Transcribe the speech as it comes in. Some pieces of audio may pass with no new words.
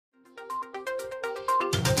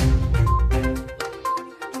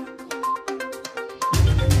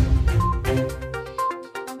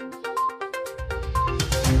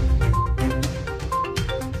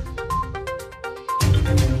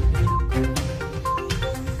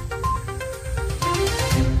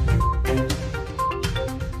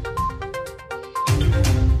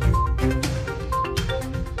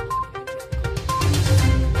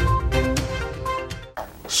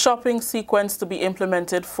Shopping sequence to be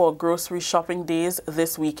implemented for grocery shopping days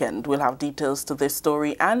this weekend. We'll have details to this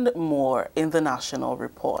story and more in the National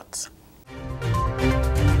Report.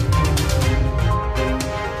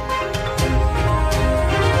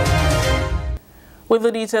 With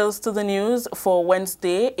the details to the news for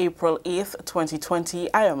Wednesday, April 8th,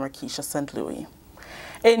 2020, I am Rakisha St. Louis.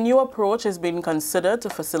 A new approach is being considered to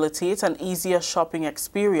facilitate an easier shopping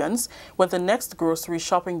experience when the next grocery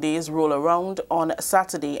shopping days roll around on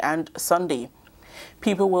Saturday and Sunday.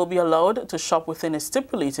 People will be allowed to shop within a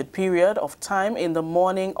stipulated period of time in the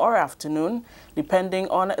morning or afternoon, depending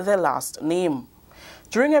on their last name.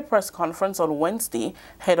 During a press conference on Wednesday,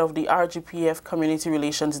 head of the RGPF Community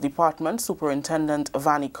Relations Department, Superintendent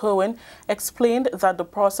Vanny Kerwin, explained that the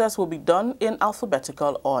process will be done in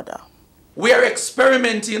alphabetical order. We are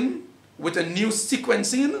experimenting with a new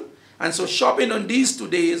sequencing, and so shopping on these 2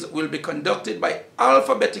 days will be conducted by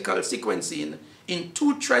alphabetical sequencing in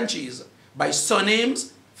 2 tranches by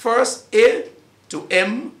surnames, first A to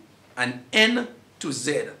M and N to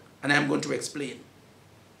Z, and I'm going to explain.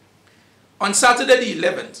 On Saturday the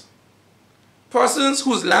 11th, persons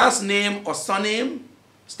whose last name or surname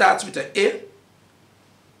starts with an A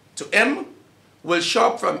to M will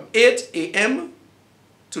shop from 8 a.m.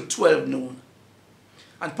 to 12 noon.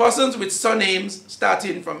 And persons with surnames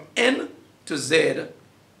starting from N to Z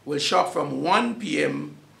will shop from 1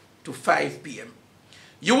 p.m. to 5 p.m.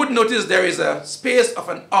 You would notice there is a space of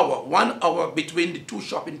an hour, 1 hour between the 2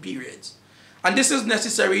 shopping periods. And this is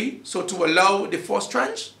necessary so to allow the first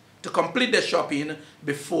tranche to complete their shopping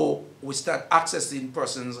before we start accessing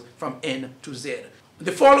persons from N to Z.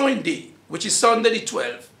 The following day, which is Sunday the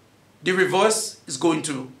 12th, the reverse is going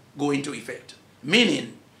to go into effect,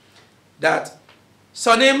 meaning that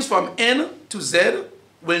surnames from N to Z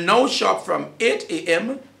will now shop from 8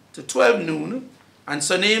 a.m. to 12 noon, and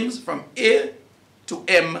surnames from A to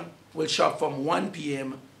M will shop from 1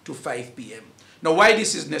 p.m. to 5 p.m. Now, why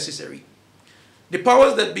this is necessary? The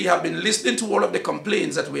powers that be have been listening to all of the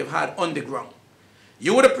complaints that we have had on the ground.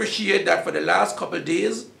 You would appreciate that for the last couple of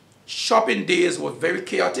days, shopping days were very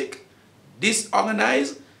chaotic,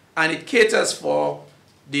 disorganized, and it caters for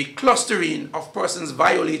the clustering of persons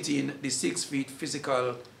violating the 6 feet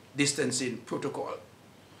physical distancing protocol.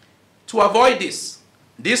 To avoid this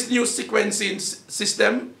new sequencing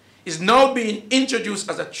system is now being introduced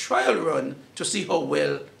as a trial run to see how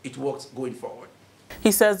well it works going forward.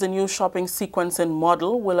 He says the new shopping sequencing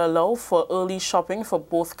model will allow for early shopping for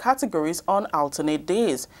both categories on alternate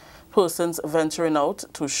days. Persons venturing out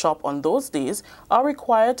to shop on those days are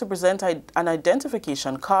required to present an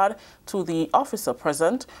identification card to the officer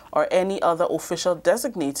present or any other official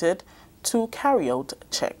designated to carry out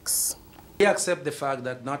checks. We accept the fact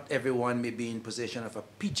that not everyone may be in possession of a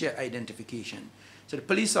picture identification. So the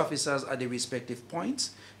police officers at the respective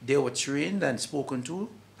points, they were trained and spoken to,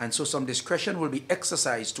 and so some discretion will be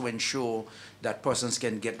exercised to ensure that persons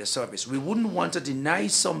can get the service. We wouldn't want to deny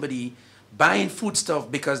somebody buying foodstuff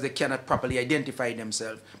because they cannot properly identify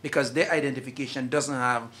themselves, because their identification doesn't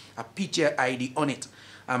have a picture ID on it.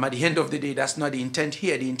 At the end of the day, that's not the intent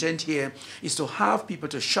here. The intent here is to have people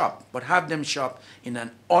to shop, but have them shop in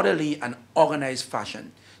an orderly and organized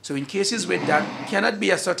fashion. So in cases where that cannot be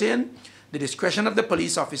ascertained, the discretion of the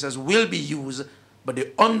police officers will be used, but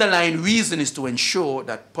the underlying reason is to ensure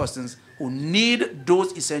that persons who need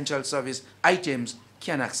those essential service items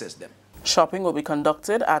can access them. Shopping will be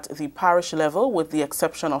conducted at the parish level with the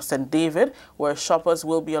exception of St. David, where shoppers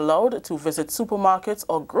will be allowed to visit supermarkets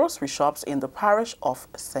or grocery shops in the parish of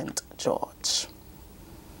St. George.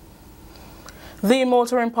 The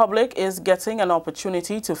motoring public is getting an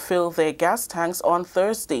opportunity to fill their gas tanks on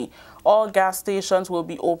Thursday. All gas stations will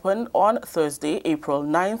be open on Thursday, April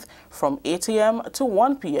 9th from 8 a.m. to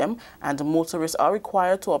 1 p.m. and motorists are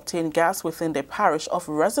required to obtain gas within their parish of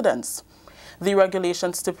residence. The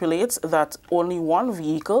regulation stipulates that only 1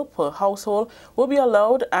 vehicle per household will be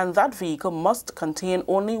allowed and that vehicle must contain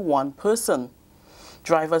only 1 person.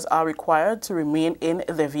 Drivers are required to remain in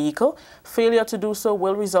their vehicle. Failure to do so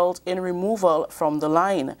will result in removal from the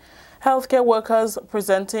line. Healthcare workers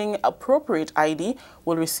presenting appropriate ID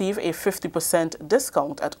will receive a 50%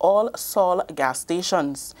 discount at all Sol gas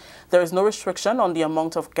stations. There is no restriction on the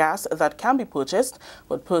amount of gas that can be purchased,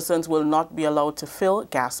 but persons will not be allowed to fill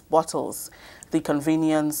gas bottles. The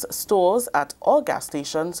convenience stores at all gas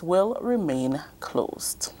stations will remain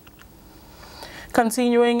closed.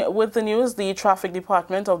 Continuing with the news, the Traffic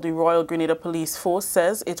Department of the Royal Grenada Police Force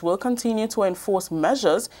says it will continue to enforce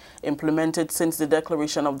measures implemented since the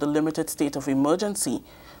declaration of the limited state of emergency.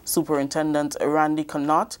 Superintendent Randy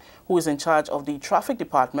Connaught, who is in charge of the Traffic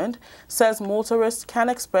Department, says motorists can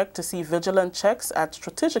expect to see vigilant checks at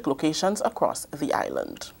strategic locations across the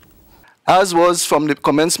island. As was from the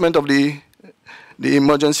commencement of the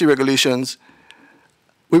emergency regulations,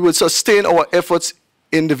 we will sustain our efforts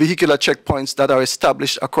in the vehicular checkpoints that are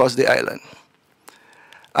established across the island.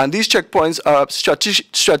 And these checkpoints are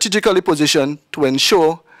strategically positioned to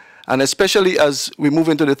ensure, and especially as we move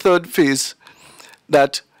into the third phase,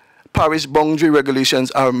 that parish boundary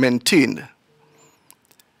regulations are maintained.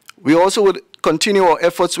 We also would continue our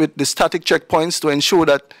efforts with the static checkpoints to ensure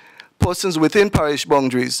that persons within parish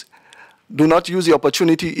boundaries do not use the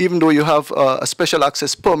opportunity, even though you have a special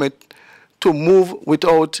access permit, to move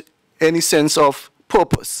without any sense of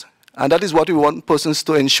purpose. And that is what we want persons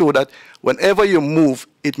to ensure, that whenever you move,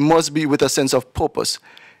 it must be with a sense of purpose.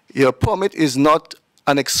 Your permit is not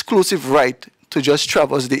an exclusive right to just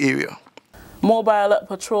traverse the area. Mobile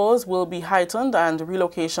patrols will be heightened and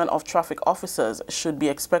relocation of traffic officers should be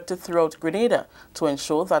expected throughout Grenada to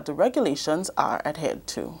ensure that the regulations are adhered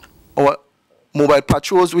to. Our mobile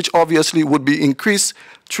patrols, which obviously would be increased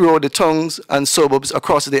throughout the towns and suburbs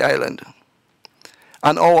across the island.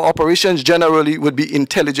 And our operations generally would be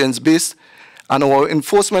intelligence-based, and our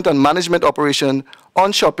enforcement and management operation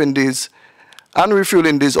on shopping days and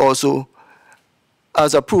refueling days also,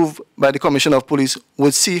 as approved by the Commissioner of Police,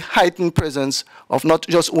 would see heightened presence of not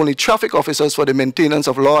just only traffic officers for the maintenance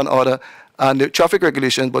of law and order and the traffic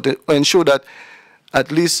regulations, but to ensure that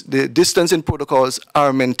at least the distancing protocols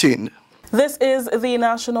are maintained. This is the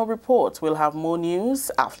National Report. We'll have more news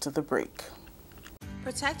after the break.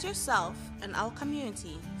 Protect yourself and our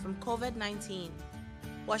community from COVID-19.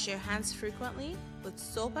 Wash your hands frequently with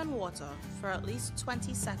soap and water for at least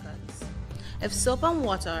 20 seconds. If soap and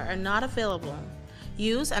water are not available,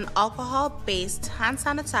 use an alcohol-based hand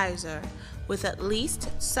sanitizer with at least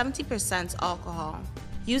 70% alcohol.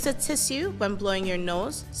 Use a tissue when blowing your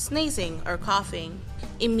nose, sneezing, or coughing.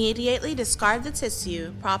 Immediately discard the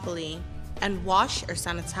tissue properly and wash or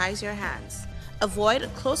sanitize your hands. Avoid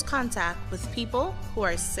close contact with people who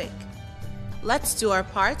are sick. Let's do our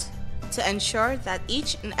part to ensure that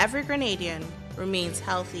each and every Grenadian remains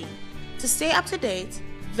healthy. To stay up to date,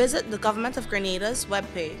 visit the Government of Grenada's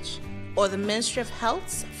webpage or the Ministry of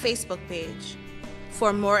Health's Facebook page.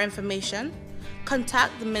 For more information,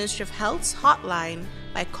 contact the Ministry of Health's hotline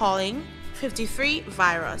by calling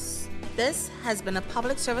 53-VIRUS. This has been a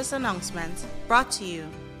public service announcement brought to you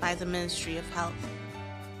by the Ministry of Health.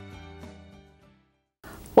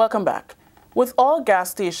 Welcome back. With all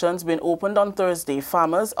gas stations being opened on Thursday,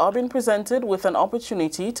 farmers are being presented with an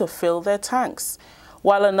opportunity to fill their tanks.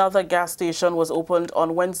 While another gas station was opened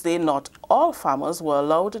on Wednesday, not all farmers were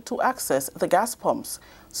allowed to access the gas pumps.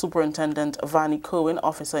 Superintendent Vanny Kerwin,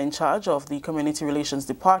 officer in charge of the Community Relations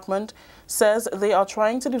Department, says they are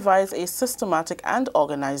trying to devise a systematic and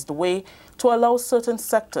organized way to allow certain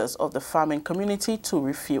sectors of the farming community to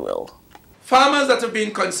refuel. Farmers that have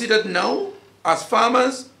been considered now as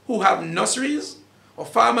farmers who have nurseries or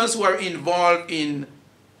farmers who are involved in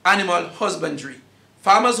animal husbandry,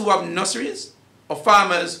 farmers who have nurseries or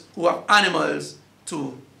farmers who have animals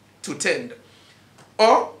to tend,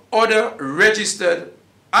 or other registered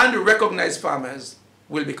and recognized farmers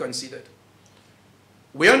will be considered.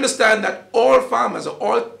 We understand that all farmers or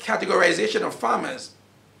all categorization of farmers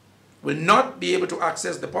will not be able to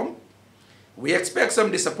access the pump. We expect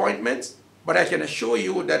some disappointments, but I can assure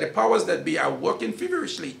you that the powers that be are working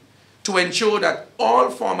feverishly to ensure that all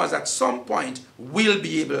farmers at some point will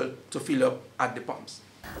be able to fill up at the pumps.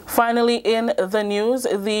 Finally, in the news,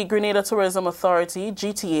 the Grenada Tourism Authority,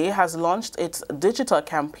 GTA, has launched its digital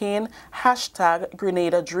campaign,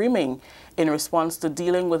 #GrenadaDreaming, in response to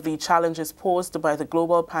dealing with the challenges posed by the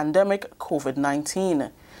global pandemic COVID-19.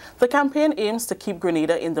 The campaign aims to keep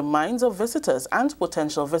Grenada in the minds of visitors and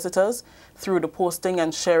potential visitors through the posting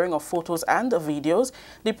and sharing of photos and videos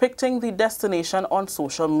depicting the destination on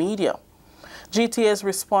social media. GTA's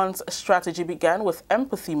response strategy began with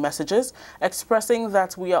empathy messages expressing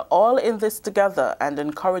that we are all in this together and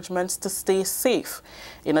encouragements to stay safe.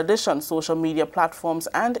 In addition, social media platforms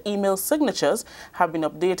and email signatures have been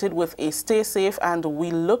updated with a stay safe and we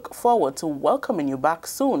look forward to welcoming you back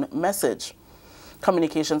soon message.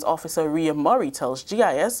 Communications Officer Ria Murray tells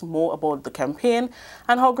GIS more about the campaign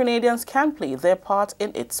and how Grenadians can play their part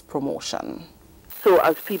in its promotion. So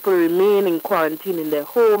as people remain in quarantine in their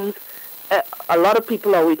homes, a lot of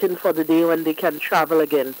people are waiting for the day when they can travel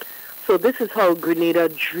again. So this is how Grenada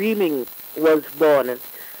Dreaming was born.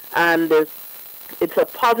 And it's a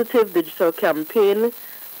positive digital campaign,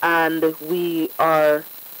 and we are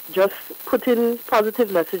just putting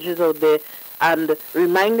positive messages out there and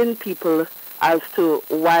reminding people as to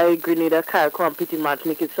why Grenada, Carriacou, and Petite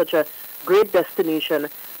Martinique is such a great destination,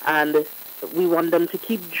 and we want them to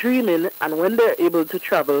keep dreaming, and when they're able to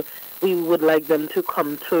travel, we would like them to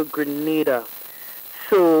come to Grenada.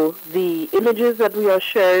 So the images that we are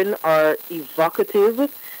sharing are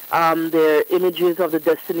evocative. They're images of the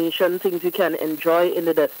destination, things you can enjoy in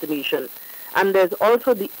the destination. And there's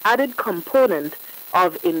also the added component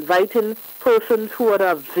of inviting persons who would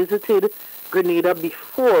have visited Grenada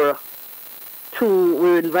before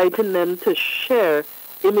we're inviting them to share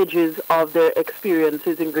images of their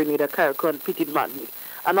experiences in Grenada, Carriacou, and Petite Martinique.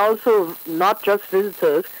 And also not just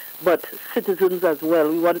visitors, but citizens as well.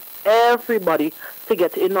 We want everybody to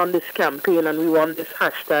get in on this campaign, and we want this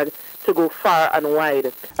hashtag to go far and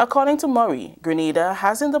wide. According to Murray, Grenada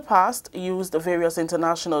has in the past used various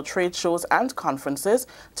international trade shows and conferences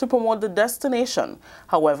to promote the destination.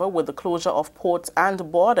 However, with the closure of ports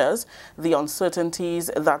and borders, the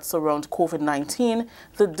uncertainties that surround COVID-19,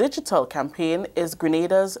 the digital campaign is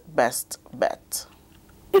Grenada's best bet.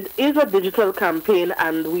 It is a digital campaign,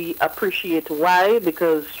 and we appreciate why,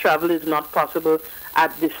 because travel is not possible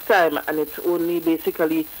at this time, and it's only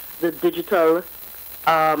basically the digital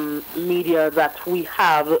media that we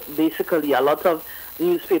have. Basically, a lot of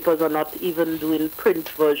newspapers are not even doing print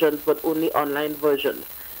versions, but only online versions.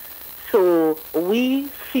 So we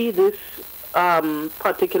see this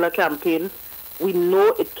particular campaign. We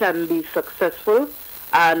know it can be successful,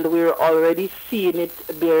 and we're already seeing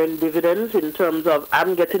it bearing dividends in terms of,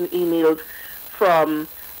 I'm getting emails from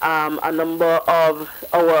a number of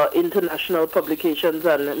our international publications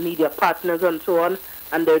and media partners and so on,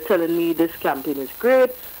 and they're telling me this campaign is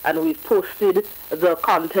great, and we've posted the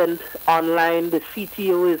content online. The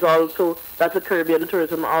CTO is also, that's a Caribbean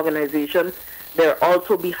Tourism Organization. They're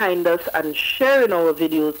also behind us and sharing our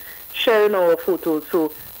videos, sharing our photos,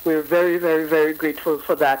 so we're very, very, very grateful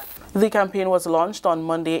for that. The campaign was launched on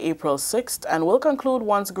Monday, April 6th, and will conclude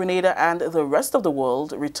once Grenada and the rest of the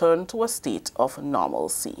world return to a state of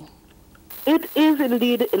normalcy. It is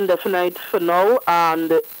indeed indefinite for now,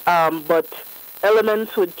 and but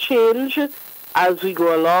elements would change as we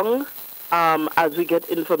go along, as we get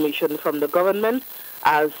information from the government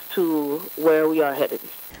as to where we are headed.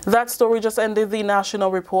 That story just ended the national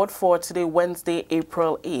report for today, Wednesday,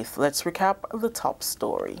 April 8th. Let's recap the top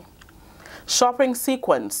story. Shopping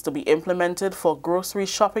sequence to be implemented for grocery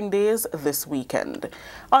shopping days this weekend.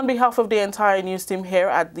 On behalf of the entire news team here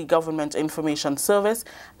at the Government Information Service,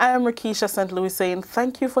 I am Rakisha St. Louis saying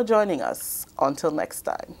thank you for joining us. Until next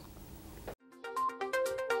time.